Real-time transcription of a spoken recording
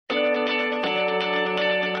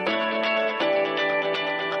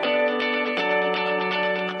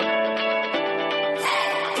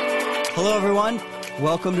Hello, everyone.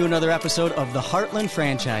 Welcome to another episode of the Heartland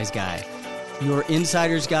Franchise Guy, your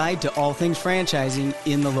insider's guide to all things franchising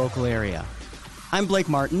in the local area. I'm Blake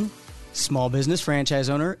Martin, small business franchise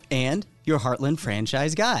owner and your Heartland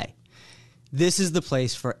Franchise Guy. This is the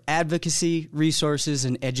place for advocacy, resources,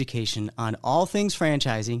 and education on all things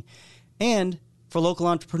franchising and for local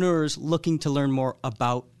entrepreneurs looking to learn more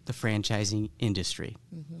about the franchising industry.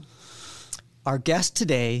 Mm-hmm. Our guest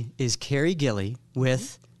today is Carrie Gilly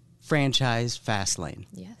with Franchise Fastlane.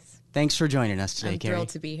 Yes. Thanks for joining us today, Carrie. I'm thrilled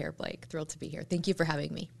to be here, Blake. Thrilled to be here. Thank you for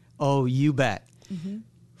having me. Oh, you bet. Mm-hmm.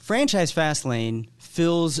 Franchise Fastlane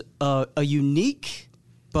fills a unique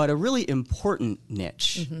but a really important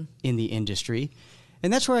niche in the industry.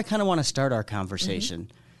 And that's where I kind of want to start our conversation.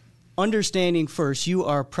 Understanding first, you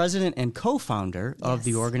are president and co-founder of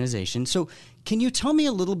the organization. So can you tell me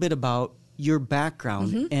a little bit about your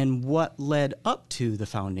background and what led up to the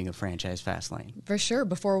founding of Franchise Fastlane? For sure.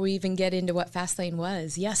 Before we even get into what Fastlane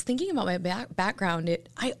was, yes, thinking about my background,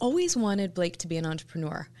 I always wanted Blake to be an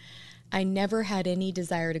entrepreneur. I never had any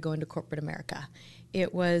desire to go into corporate America.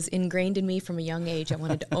 It was ingrained in me from a young age. I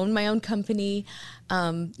wanted to own my own company,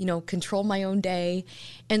 control my own day.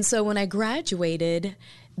 And so when I graduated,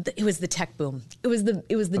 it was the tech boom. It was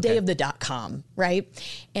the day of the .com, right?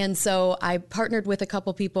 And so I partnered with a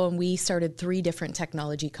couple people and we started 3 different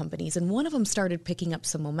technology companies. And one of them started picking up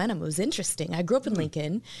some momentum. It was interesting. I grew up in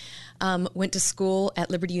Lincoln, went to school at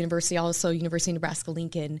Liberty University, also University of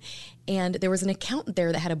Nebraska-Lincoln. And there was an accountant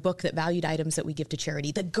there that had a book that valued items that we give to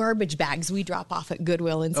charity, the garbage bags we drop off at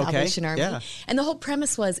Goodwill and Salvation Army. Yeah. And the whole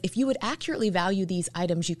premise was if you would accurately value these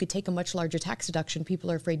items, you could take a much larger tax deduction. People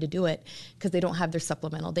are afraid to do it because they don't have their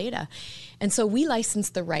supplemental data. And so we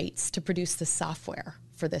licensed the rights to produce the software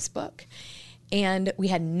for this book. And we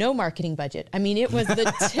had no marketing budget. I mean, it was the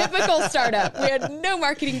typical startup. We had no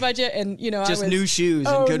marketing budget, and just new shoes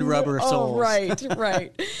and good rubber soles.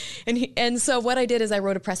 Right. And so what I did is I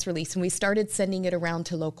wrote a press release, and we started sending it around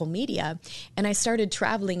to local media. And I started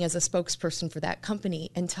traveling as a spokesperson for that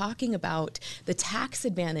company and talking about the tax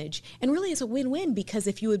advantage. And really, it's a win-win because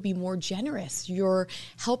if you would be more generous, you're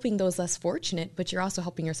helping those less fortunate, but you're also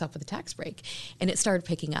helping yourself with a tax break. And it started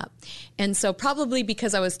picking up. And so probably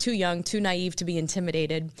because I was too young, too naive to be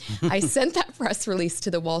intimidated, I sent that press release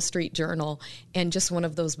to the Wall Street Journal, and just one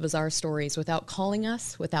of those bizarre stories, without calling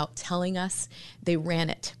us, without telling us, they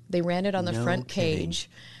ran it. They ran it on the front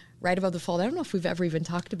page, right above the fold. I don't know if we've ever even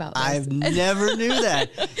talked about this. I've never knew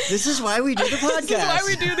that. This is why we do the podcast. This is why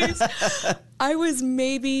we do these. I was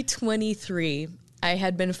maybe 23. I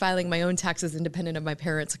had been filing my own taxes independent of my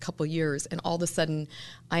parents a couple years, and all of a sudden,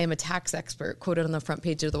 I am a tax expert, quoted on the front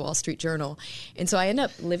page of the Wall Street Journal. And so I ended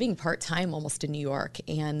up living part-time almost in New York,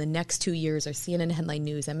 and the next 2 years are CNN Headline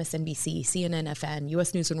News, MSNBC, CNN FN,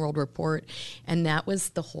 U.S. News and World Report, and that was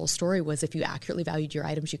the whole story, was if you accurately valued your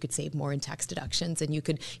items, you could save more in tax deductions, and your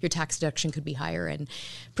tax deduction could be higher. And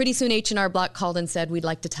pretty soon H&R Block called and said, we'd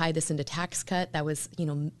like to tie this into tax cut. That was,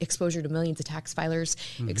 exposure to millions of tax filers,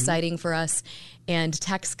 exciting for us. And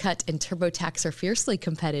Tax Cut and TurboTax are fiercely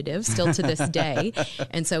competitive still to this day.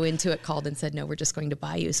 And so Intuit called and said, no, we're just going to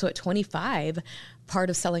buy you. So at 25, part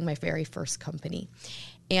of selling my very first company.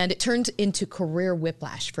 And it turned into career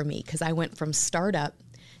whiplash for me because I went from startup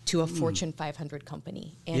to a Fortune 500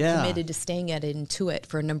 company and committed to staying at Intuit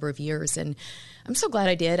for a number of years. And I'm so glad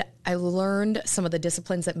I did. I learned some of the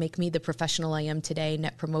disciplines that make me the professional I am today,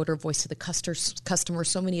 Net Promoter, voice of the customer,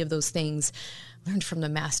 so many of those things. Learned from the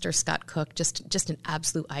master, Scott Cook, just an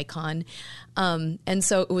absolute icon. And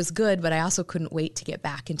so it was good, but I also couldn't wait to get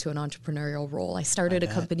back into an entrepreneurial role. I started a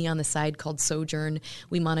company on the side called Sojourn.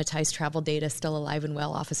 We monetize travel data, still alive and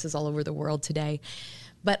well, offices all over the world today.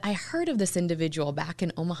 But I heard of this individual back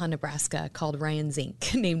in Omaha, Nebraska called Ryan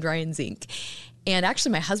Zink, named Ryan Zink. And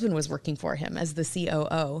actually my husband was working for him as the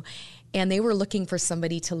COO, and they were looking for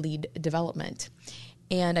somebody to lead development.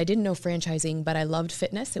 And I didn't know franchising, but I loved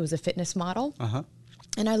fitness. It was a fitness model.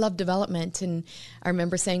 And I loved development. And I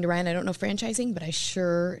remember saying to Ryan, I don't know franchising, but I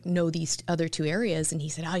sure know these other 2 areas. And he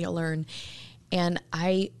said, you'll learn. And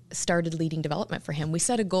I started leading development for him. We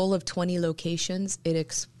set a goal of 20 locations. It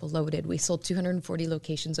exploded. We sold 240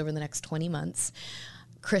 locations over the next 20 months.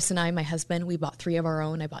 Chris and I, my husband, we bought 3 of our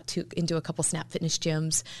own. I bought 2 into a couple Snap Fitness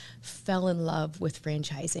gyms, fell in love with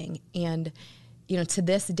franchising. And to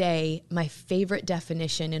this day, my favorite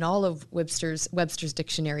definition in all of Webster's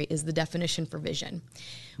dictionary is the definition for vision,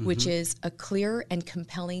 which is a clear and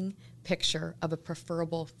compelling picture of a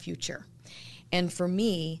preferable future. And for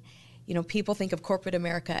me, People think of corporate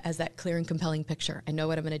America as that clear and compelling picture. I know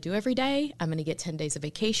what I'm going to do every day. I'm going to get 10 days of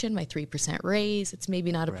vacation, my 3% raise. It's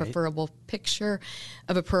maybe not a preferable picture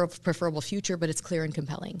of a preferable future, but it's clear and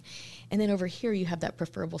compelling. And then over here, you have that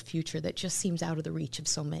preferable future that just seems out of the reach of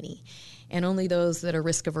so many. And only those that are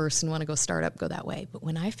risk averse and want to go startup go that way. But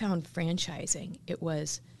when I found franchising, it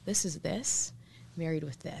was, this is this married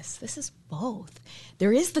with this. This is both.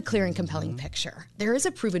 There is the clear and compelling picture. There is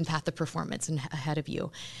a proven path of performance ahead of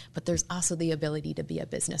you, but there's also the ability to be a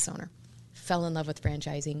business owner. Fell in love with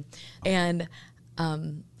franchising, and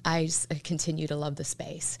I continue to love the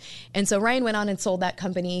space. And so Ryan went on and sold that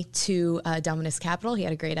company to Dominus Capital. He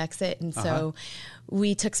had a great exit, and so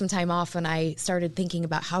we took some time off, and I started thinking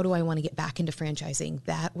about how do I want to get back into franchising.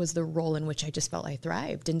 That was the role in which I just felt I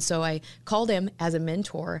thrived. And so I called him as a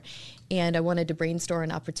mentor, and I wanted to brainstorm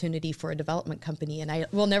an opportunity for a development company. And I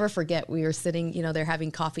will never forget, we were sitting, there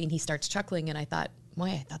having coffee, and he starts chuckling, and I thought,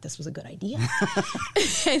 I thought this was a good idea.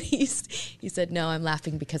 And he said, no, I'm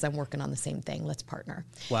laughing because I'm working on the same thing. Let's partner.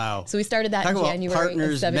 Wow. So we started that in January of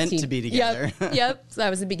 2017. Partners meant to be together. Yep. So that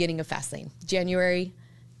was the beginning of Fastlane, January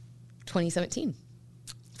 2017,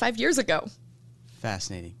 5 years ago.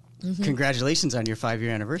 Fascinating. Mm-hmm. Congratulations on your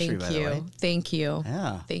 5-year anniversary, by the way. Thank you.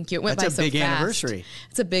 Yeah. Thank you. It went by so fast. That's a big anniversary.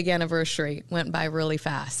 It's a big anniversary. Went by really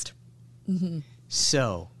fast. Mm-hmm.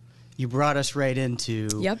 So you brought us right into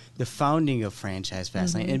the founding of Franchise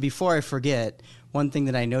Fastlane. And before I forget, one thing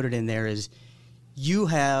that I noted in there is you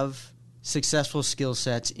have successful skill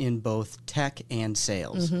sets in both tech and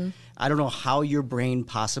sales. I don't know how your brain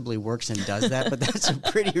possibly works and does that, but that's a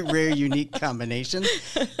pretty rare, unique combination.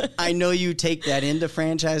 I know you take that into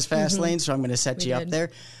Franchise Fastlane, so I'm going to set you up there.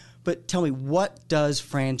 But tell me, what does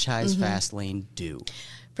Franchise Fastlane do?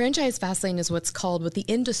 Franchise Fastlane is what the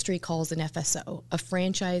industry calls an FSO, a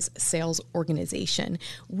franchise sales organization.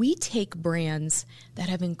 We take brands that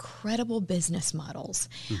have incredible business models,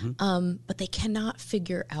 but they cannot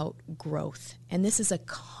figure out growth. And this is a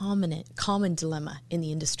common dilemma in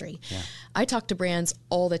the industry. Yeah. I talk to brands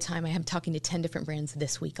all the time. I am talking to 10 different brands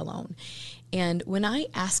this week alone. And when I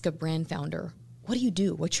ask a brand founder, what do you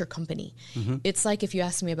do? What's your company? It's like if you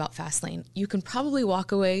ask me about Fastlane, you can probably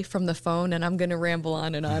walk away from the phone and I'm going to ramble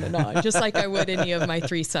on and on and on, just like I would any of my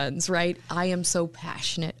 3 sons, right? I am so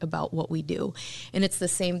passionate about what we do. And it's the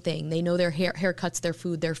same thing. They know their haircuts, their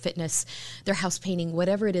food, their fitness, their house painting,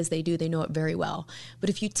 whatever it is they do, they know it very well. But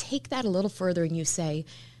if you take that a little further and you say,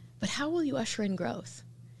 but how will you usher in growth?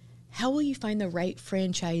 How will you find the right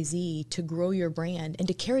franchisee to grow your brand and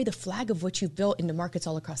to carry the flag of what you've built into markets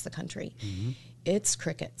all across the country? It's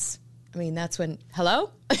crickets. I mean, that's when,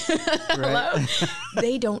 hello? Hello?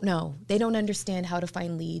 They don't know. They don't understand how to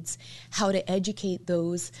find leads, how to educate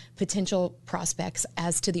those potential prospects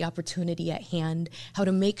as to the opportunity at hand, how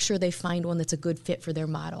to make sure they find one that's a good fit for their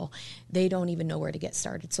model. They don't even know where to get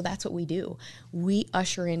started. So that's what we do. We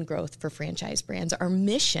usher in growth for franchise brands. Our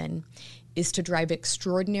mission is to drive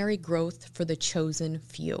extraordinary growth for the chosen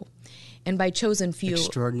few. And by chosen few,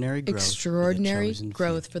 extraordinary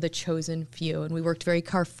growth for the chosen few. And we worked very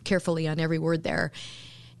carefully on every word there.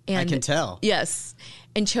 And I can tell. Yes.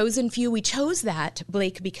 And chosen few, we chose that,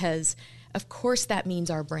 Blake, because of course that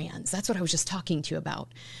means our brands. That's what I was just talking to you about.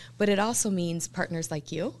 But it also means partners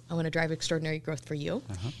like you. I want to drive extraordinary growth for you.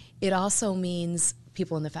 It also means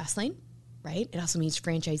people in the fast lane, right? It also means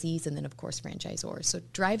franchisees and then, of course, franchisors. So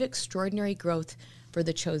drive extraordinary growth for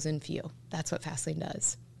the chosen few. That's what Fastlane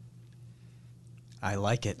does. I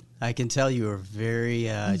like it. I can tell you were very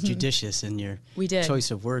judicious in your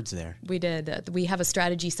choice of words there. We did. We have a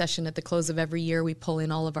strategy session at the close of every year. We pull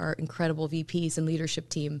in all of our incredible VPs and leadership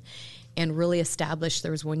team and really establish.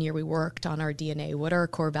 There was one year we worked on our DNA. What are our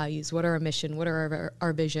core values? What are our mission? What are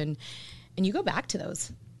our vision? And you go back to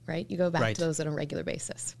those, right? You go back to those on a regular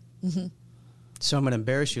basis. So I'm going to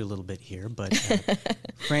embarrass you a little bit here, but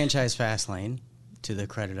Franchise Fastlane, to the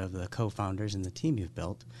credit of the co-founders and the team you've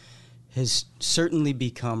built, has certainly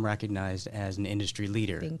become recognized as an industry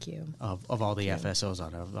leader. Thank you. Of all the FSOs,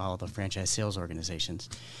 out of all the franchise sales organizations.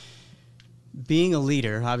 Being a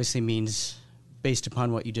leader obviously means, based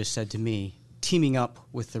upon what you just said to me, teaming up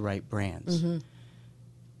with the right brands.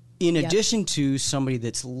 In addition to somebody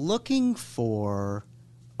that's looking for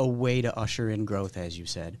a way to usher in growth, as you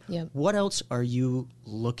said, what else are you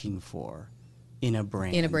looking for in a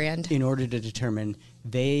brand? In order to determine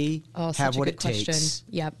they have what it takes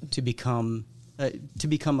to become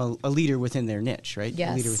a leader within their niche, right?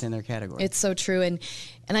 Yes. A leader within their category. It's so true. And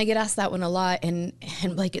I get asked that one a lot, and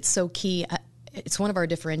like, it's so key. It's one of our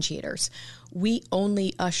differentiators. We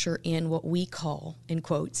only usher in what we call, in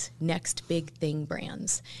quotes, next big thing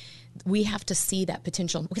brands. we have to see that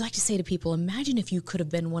potential. We like to say to people, imagine if you could have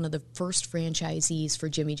been one of the first franchisees for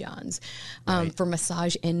Jimmy John's, for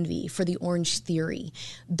Massage Envy, for the Orange Theory.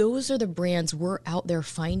 Those are the brands we're out there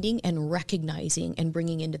finding and recognizing and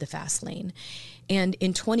bringing into the fast lane. And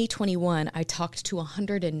in 2021, I talked to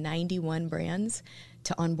 191 brands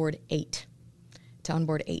to onboard 8.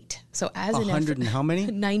 So as 100 and how many?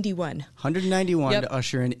 91. 191 to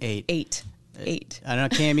usher in 8. 8. I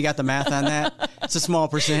don't know, Cam, you got the math on that? It's a small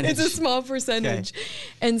percentage. It's a small percentage. Okay.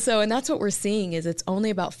 And that's what we're seeing is it's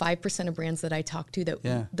only about 5% of brands that I talk to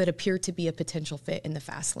that appear to be a potential fit in the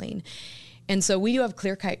fast lane. And so we do have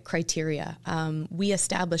clear criteria. We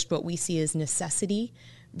established what we see as necessity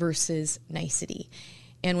versus nicety.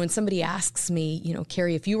 And when somebody asks me,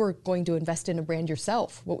 Carrie, if you were going to invest in a brand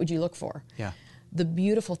yourself, what would you look for? Yeah. The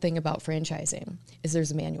beautiful thing about franchising is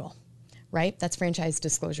there's a manual. Right? That's franchise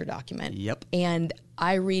disclosure document. Yep. And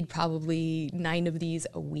I read probably 9 of these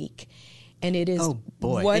a week. And it is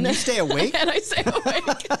and you stay awake? And I stay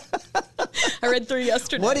awake. I read 3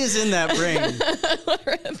 yesterday. What is in that brain? I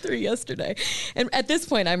read 3 yesterday. And at this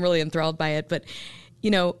point, I'm really enthralled by it. But,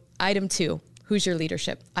 item 2, who's your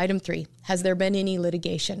leadership? Item 3, has there been any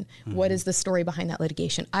litigation? Mm-hmm. What is the story behind that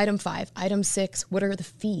litigation? Item 5, item 6, what are the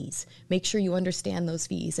fees? Make sure you understand those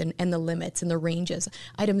fees and the limits and the ranges.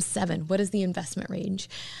 Item 7, what is the investment range?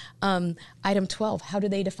 Item 12, how do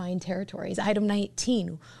they define territories? Item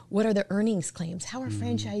 19, what are the earnings claims? How are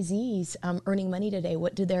franchisees earning money today?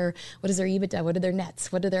 What is their EBITDA? What are their nets?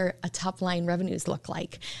 What do their top line revenues look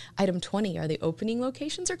like? Item 20, are they opening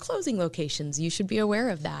locations or closing locations? You should be aware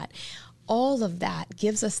of that. All of that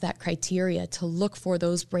gives us that criteria to look for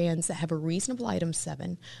those brands that have a reasonable item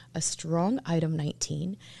 7, a strong item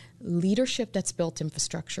 19, leadership that's built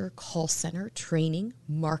infrastructure, call center, training,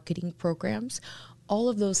 marketing programs, all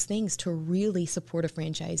of those things to really support a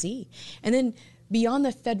franchisee. And then beyond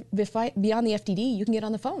the FDD, you can get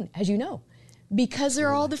on the phone, as you know, because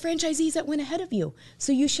they're all the franchisees that went ahead of you.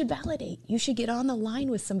 So you should validate. You should get on the line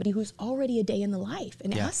with somebody who's already a day in the life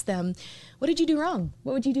and ask them, what did you do wrong?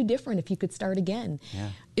 What would you do different if you could start again?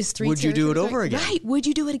 Yeah. Would you do it over again? Right. Would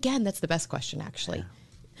you do it again? That's the best question, actually.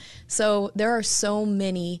 Yeah. So there are so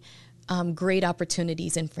many great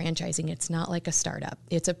opportunities in franchising. It's not like a startup.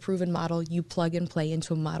 It's a proven model. You plug and play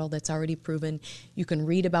into a model that's already proven. You can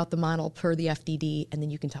read about the model per the FDD, and then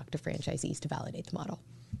you can talk to franchisees to validate the model.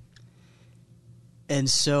 And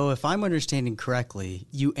so if I'm understanding correctly,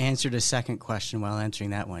 you answered a second question while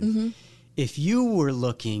answering that one. Mm-hmm. If you were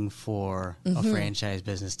looking for a franchise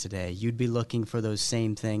business today, you'd be looking for those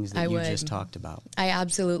same things that you just talked about. I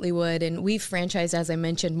absolutely would. And we've franchised, as I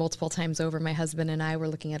mentioned, multiple times over. My husband and I were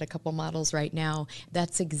looking at a couple models right now.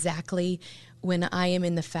 That's exactly when I am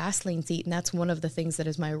in the fast lane seat, and that's one of the things that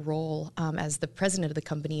is my role as the president of the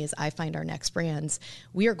company, is I find our next brands.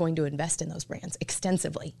 We are going to invest in those brands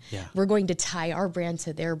extensively. Yeah. We're going to tie our brand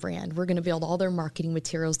to their brand. We're going to build all their marketing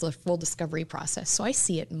materials, the full discovery process. So I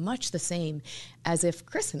see it much the same as if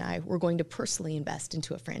Chris and I were going to personally invest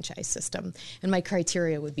into a franchise system. And my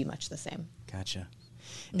criteria would be much the same. Gotcha.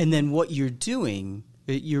 Mm-hmm. And then what you're doing,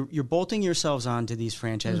 you're bolting yourselves onto these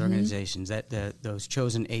franchise organizations, those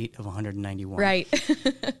chosen 8 of 191. Right.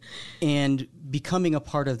 And becoming a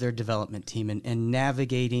part of their development team and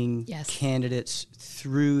navigating candidates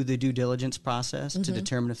through the due diligence process to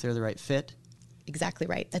determine if they're the right fit. Exactly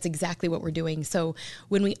right. That's exactly what we're doing. So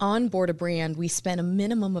when we onboard a brand, we spend a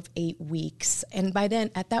minimum of 8 weeks. And by then,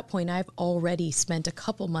 at that point, I've already spent a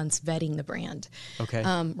couple months vetting the brand. Okay.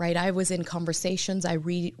 Right. I was in conversations. I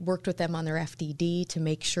worked with them on their FDD to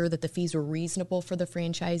make sure that the fees were reasonable for the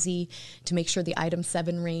franchisee, to make sure the item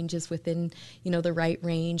 7 range is within, the right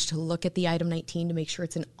range, to look at the item 19 to make sure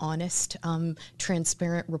it's an honest,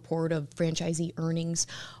 transparent report of franchisee earnings,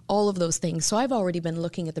 all of those things. So I've already been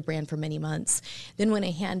looking at the brand for many months. Then when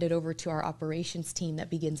I hand it over to our operations team that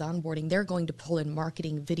begins onboarding, they're going to pull in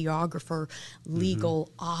marketing, videographer, legal,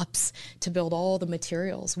 ops to build all the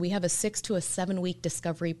materials. We have a 6 to 7 week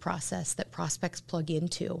discovery process that prospects plug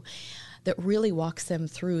into that really walks them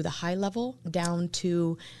through the high level down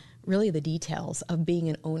to really the details of being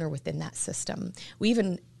an owner within that system. We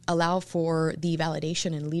even allow for the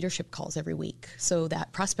validation and leadership calls every week so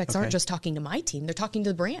that prospects aren't just talking to my team, they're talking to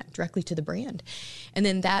the brand, directly to the brand. And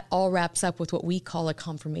then that all wraps up with what we call a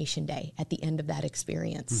confirmation day at the end of that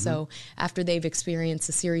experience. So after they've experienced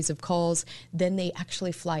a series of calls, then they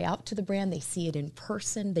actually fly out to the brand, they see it in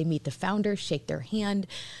person, they meet the founders, shake their hand.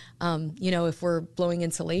 If we're blowing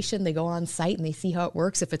insulation, they go on site and they see how it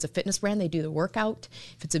works. If it's a fitness brand, they do the workout.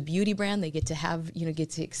 If it's a beauty brand, they get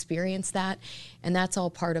to experience that. And that's all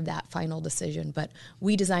part of that final decision. But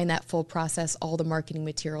we design that full process, all the marketing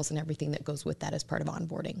materials and everything that goes with that as part of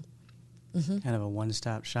onboarding. kind of a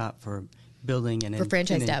one-stop shop for building an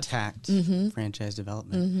franchise dev. intact franchise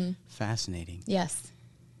development. Fascinating. Yes.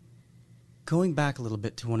 Going back a little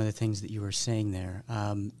bit to one of the things that you were saying there,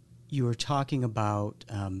 you were talking about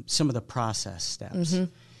some of the process steps.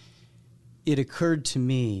 It occurred to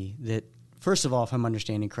me that, first of all, if I'm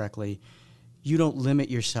understanding correctly, you don't limit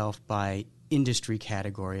yourself by industry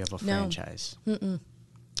category of a franchise.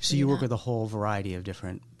 So you work with a whole variety of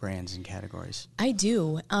different brands and categories. I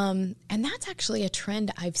do. And that's actually a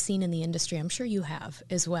trend I've seen in the industry. I'm sure you have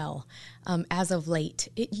as well, as of late.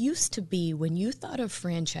 It used to be when you thought of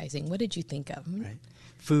franchising, what did you think of? Right.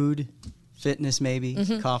 Food, fitness maybe,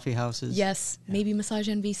 coffee houses. Yes, maybe Massage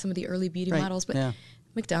Envy, some of the early beauty models, but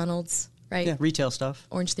McDonald's, right? Yeah, retail stuff.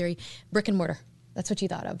 Orange Theory, brick and mortar. That's what you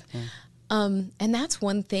thought of. Yeah. And that's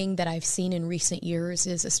one thing that I've seen in recent years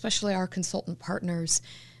is especially our consultant partners,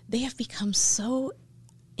 they have become so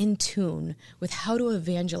in tune with how to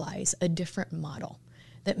evangelize a different model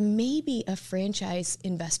that maybe a franchise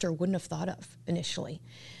investor wouldn't have thought of initially,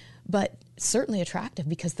 but certainly attractive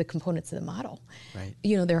because the components of the model. Right.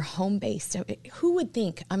 You know, they're home-based. Who would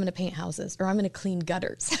think I'm going to paint houses or I'm going to clean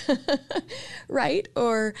gutters, right?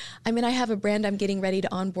 Or, I mean, I have a brand I'm getting ready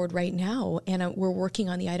to onboard right now, and we're working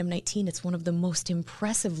on the item 19. It's one of the most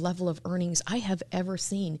impressive level of earnings I have ever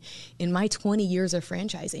seen in my 20 years of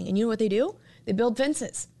franchising. And you know what they do? They build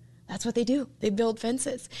fences. That's what they do. They build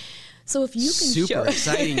fences. So if you can super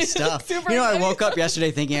exciting stuff. I woke up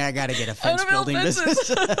yesterday thinking I got to get a fence building business.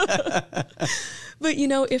 But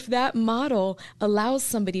if that model allows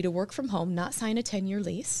somebody to work from home, not sign a 10-year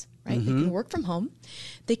lease, right? They can work from home.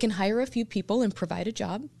 They can hire a few people and provide a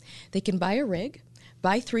job. They can buy a rig,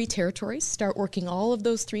 buy 3 territories, start working all of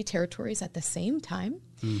those 3 territories at the same time,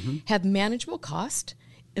 have manageable cost,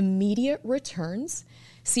 immediate returns,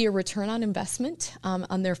 see a return on investment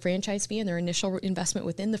on their franchise fee and their initial investment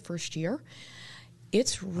within the first year.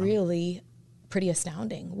 It's really pretty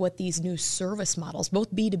astounding what these new service models,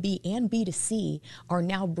 both B2B and B2C, are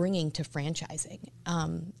now bringing to franchising.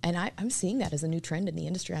 And I'm seeing that as a new trend in the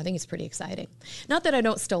industry. I think it's pretty exciting. Not that I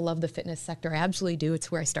don't still love the fitness sector. I absolutely do. It's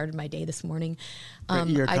where I started my day this morning.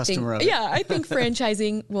 You're a customer of it. Yeah, I think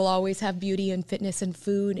franchising will always have beauty and fitness and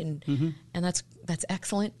food, and that's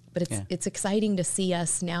excellent. But it's exciting to see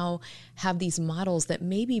us now have these models that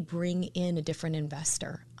maybe bring in a different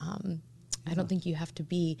investor. I don't think you have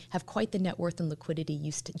to have quite the net worth and liquidity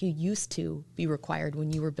you used to be required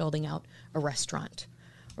when you were building out a restaurant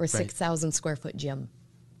or a 6,000 square foot gym.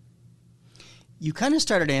 You kind of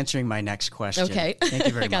started answering my next question. Okay. Thank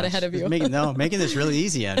you very much. I got ahead of you. Making this really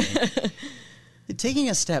easy on me. Taking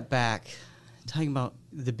a step back, talking about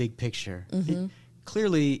the big picture.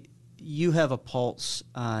 Clearly, you have a pulse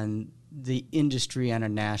on the industry on a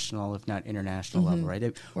national, if not international level, right?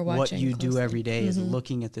 We're what watching you closely. do every day is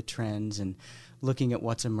looking at the trends and looking at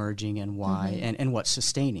what's emerging and why and what's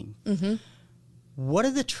sustaining. What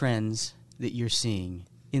are the trends that you're seeing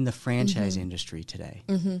in the franchise industry today?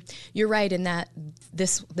 You're right in that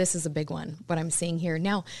this is a big one, what I'm seeing here.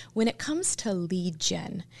 Now, when it comes to lead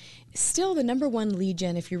gen, still the number one lead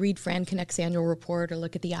gen, if you read FranConnect's annual report or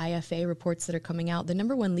look at the IFA reports that are coming out, the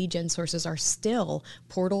number one lead gen sources are still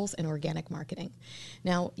portals and organic marketing.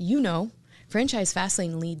 Now, Franchise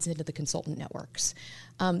Fastlane leads into the consultant networks.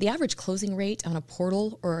 The average closing rate on a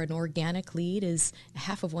portal or an organic lead is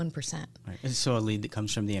 0.5%. Right. So a lead that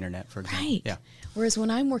comes from the internet, for example. Right. Yeah. Whereas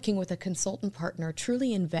when I'm working with a consultant partner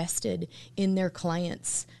truly invested in their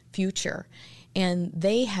client's future, and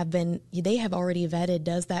they have already vetted,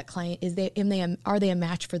 does that client, are they a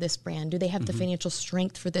match for this brand? Do they have the financial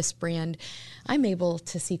strength for this brand? I'm able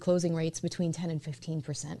to see closing rates between 10 and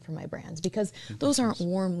 15% for my brands because those aren't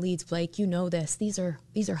warm leads, Blake. You know this. These are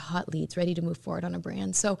hot leads ready to move forward on a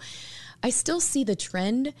brand. So I still see the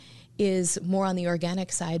trend is more on the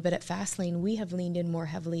organic side, but at Fastlane, we have leaned in more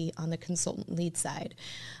heavily on the consultant lead side.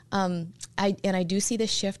 I do see this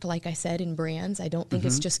shift, like I said, in brands. I don't think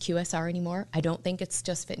it's just QSR anymore. I don't think it's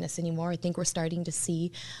just fitness anymore. I think we're starting to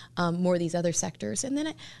see more of these other sectors. And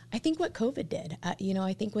then I think what COVID did,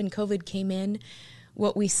 I think when COVID came in,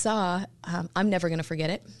 what we saw, I'm never going to forget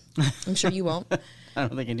it. I'm sure you won't. I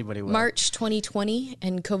don't think anybody will. March 2020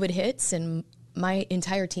 and COVID hits and my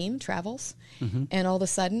entire team travels. And all of a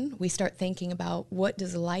sudden we start thinking about what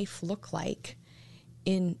does life look like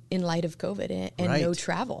in light of COVID and no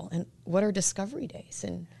travel, and what are discovery days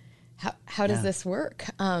and how does this work?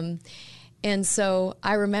 And so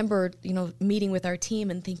I remember, meeting with our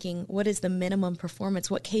team and thinking, what is the minimum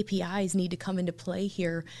performance? What KPIs need to come into play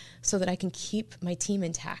here so that I can keep my team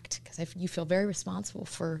intact? Because you feel very responsible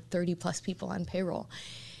for 30 plus people on payroll.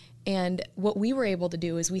 And what we were able to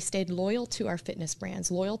do is we stayed loyal to our fitness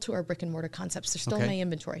brands, loyal to our brick and mortar concepts. They're still in my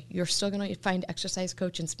inventory. You're still going to find Exercise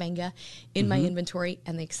Coach and Spenga in my inventory.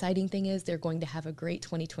 And the exciting thing is they're going to have a great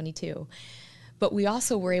 2022. But we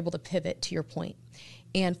also were able to pivot, to your point,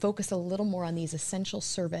 and focus a little more on these essential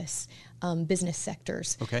service business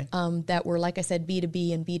sectors that were, like I said,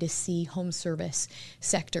 B2B and B2C home service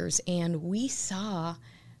sectors. And we saw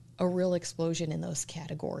a real explosion in those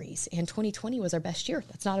categories. And 2020 was our best year.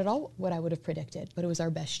 That's not at all what I would have predicted, but it was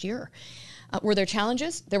our best year. Were there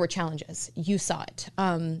challenges? There were challenges. You saw it.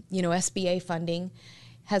 SBA funding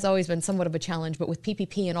has always been somewhat of a challenge, but with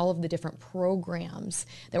PPP and all of the different programs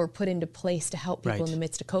that were put into place to help people in the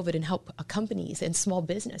midst of COVID and help companies and small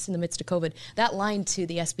business in the midst of COVID, that line to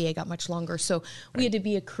the SBA got much longer. So we had to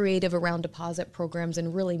be creative around deposit programs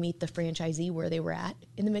and really meet the franchisee where they were at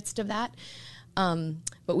in the midst of that.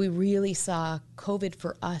 But we really saw COVID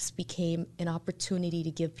for us became an opportunity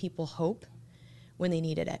to give people hope when they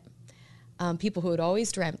needed it. People who had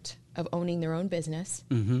always dreamt of owning their own business.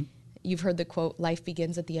 Mm-hmm. You've heard the quote, life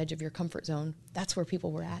begins at the edge of your comfort zone. That's where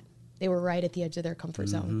people were at. They were right at the edge of their comfort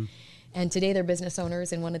zone. And today they're business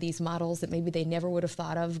owners in one of these models that maybe they never would have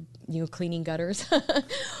thought of, cleaning gutters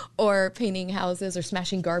or painting houses or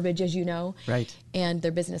smashing garbage, as you know. Right. And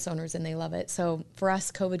they're business owners and they love it. So for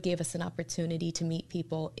us, COVID gave us an opportunity to meet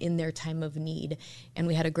people in their time of need. And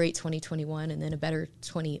we had a great 2021 and then a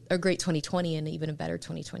great 2020 and even a better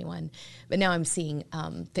 2021. But now I'm seeing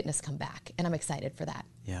fitness come back and I'm excited for that.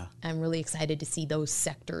 Yeah. I'm really excited to see those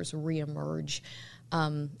sectors reemerge.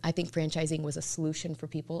 I think franchising was a solution for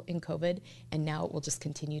people in COVID, and now it will just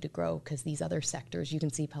continue to grow because these other sectors, you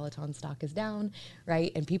can see Peloton stock is down, right?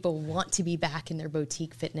 And people want to be back in their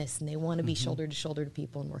boutique fitness, and they want to be shoulder to shoulder to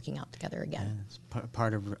people and working out together again. Yeah, it's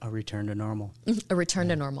part of a return to normal. A return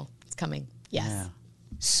to normal. It's coming. Yes. Yeah.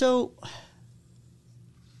 So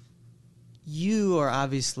you are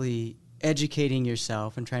obviously educating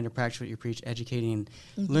yourself and trying to practice what you preach, educating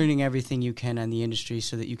and learning everything you can on the industry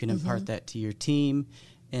so that you can impart that to your team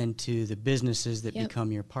and to the businesses that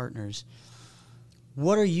become your partners.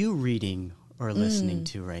 What are you reading or listening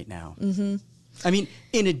to right now? I mean,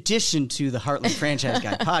 in addition to the Heartland Franchise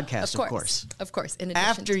Guy podcast, of course. Of course.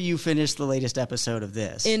 After you finish the latest episode of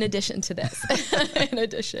this. In addition to this. In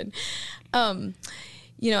addition.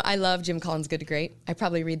 I love Jim Collins' Good to Great. I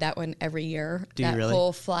probably read that one every year. Do you really? That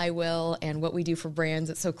whole flywheel and what we do for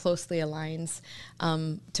brands, it so closely aligns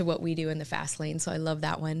to what we do in the fast lane. So I love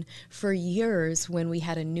that one. For years, when we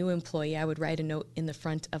had a new employee, I would write a note in the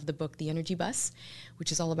front of the book, The Energy Bus,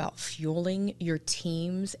 which is all about fueling your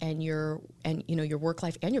teams and your work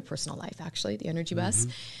life and your personal life, actually, The Energy Bus.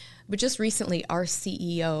 But just recently, our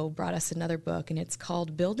CEO brought us another book, and it's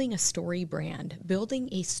called Building a Story Brand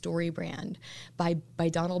by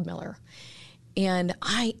Donald Miller. And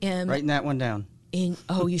I am... Writing that one down.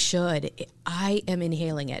 You should. I am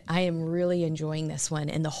inhaling it. I am really enjoying this one.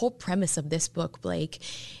 And the whole premise of this book, Blake,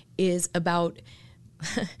 is about...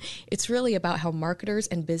 it's really about how marketers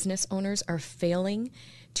and business owners are failing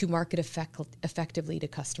to market effectively to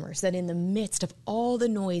customers. That in the midst of all the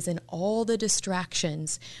noise and all the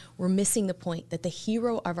distractions, we're missing the point that the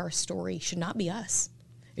hero of our story should not be us.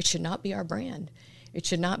 It should not be our brand. It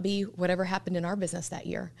should not be whatever happened in our business that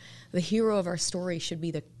year. The hero of our story should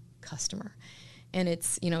be the customer. And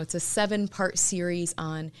it's a 7-part series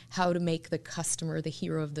on how to make the customer the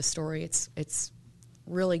hero of the story. It's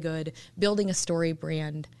really good. Building a story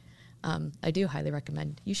brand. I do highly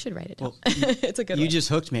recommend. You should write it down. Well, it's a good one. You just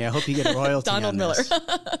hooked me. I hope you get a royalty Donald on Miller. this.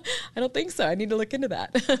 I don't think so. I need to look into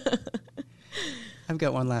that. I've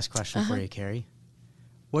got one last question for you, Carrie.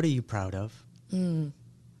 What are you proud of? What am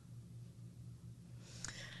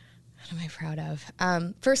I proud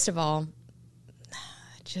of? First of all,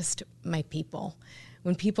 just my people.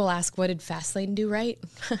 When people ask, what did Fastlane do right?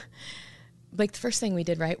 Like the first thing we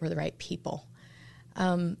did right were the right people.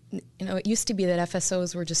 It used to be that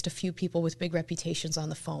FSOs were just a few people with big reputations on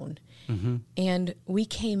the phone. And we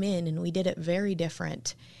came in and we did it very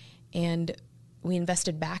different. And we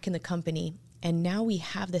invested back in the company. And now we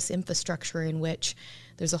have this infrastructure in which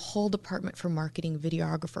there's a whole department for marketing,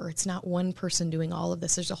 videographer. It's not one person doing all of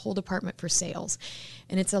this. There's a whole department for sales.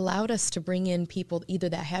 And it's allowed us to bring in people either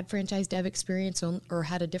that had franchise dev experience or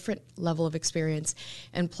had a different level of experience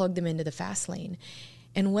and plug them into the fast lane.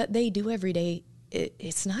 And what they do every day,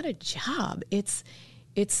 it's not a job. It's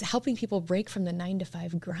helping people break from the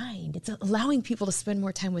 9-to-5 grind. It's allowing people to spend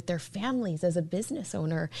more time with their families as a business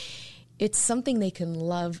owner. It's something they can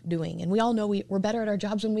love doing. And we all know we're better at our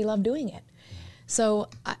jobs when we love doing it. So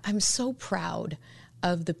I'm so proud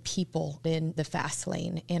of the people in the fast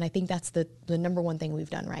lane. And I think that's the number one thing we've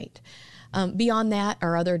done right. Beyond that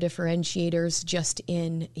are other differentiators just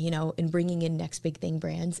in bringing in next big thing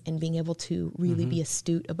brands and being able to really be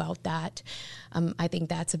astute about that. I think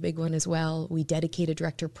that's a big one as well. We dedicate a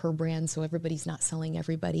director per brand, so everybody's not selling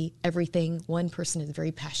everything. One person is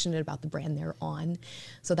very passionate about the brand they're on,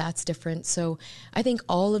 so that's different. So I think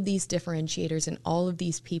all of these differentiators and all of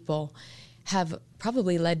these people have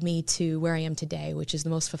probably led me to where I am today, which is the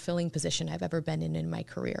most fulfilling position I've ever been in my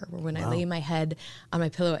career. Where when I lay my head on my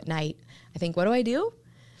pillow at night, I think, what do?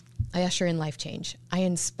 I usher in life change. I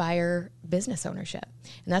inspire business ownership.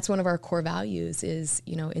 And that's one of our core values is,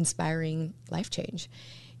 inspiring life change.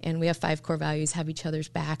 And we have 5 core values: have each other's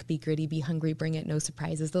back, be gritty, be hungry, bring it, no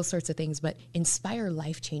surprises, those sorts of things. But inspire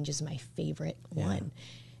life change is my favorite one.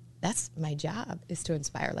 That's my job, is to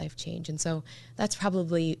inspire life change. And so that's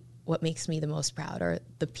probably what makes me the most proud, are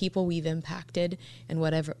the people we've impacted and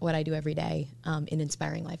what I do every day in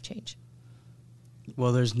inspiring life change.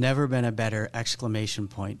 Well, there's never been a better exclamation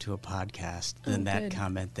point to a podcast than that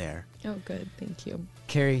comment there. Oh, good. Thank you.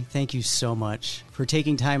 Carrie, thank you so much for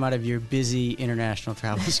taking time out of your busy international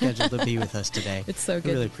travel schedule to be with us today. It's so good.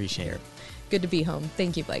 We really appreciate it. Good to be home.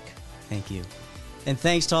 Thank you, Blake. Thank you. And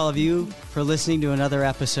thanks to all of you for listening to another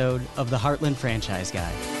episode of the Heartland Franchise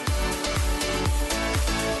Guide.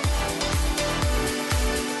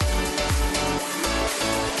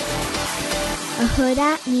 A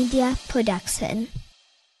Huda Media Production.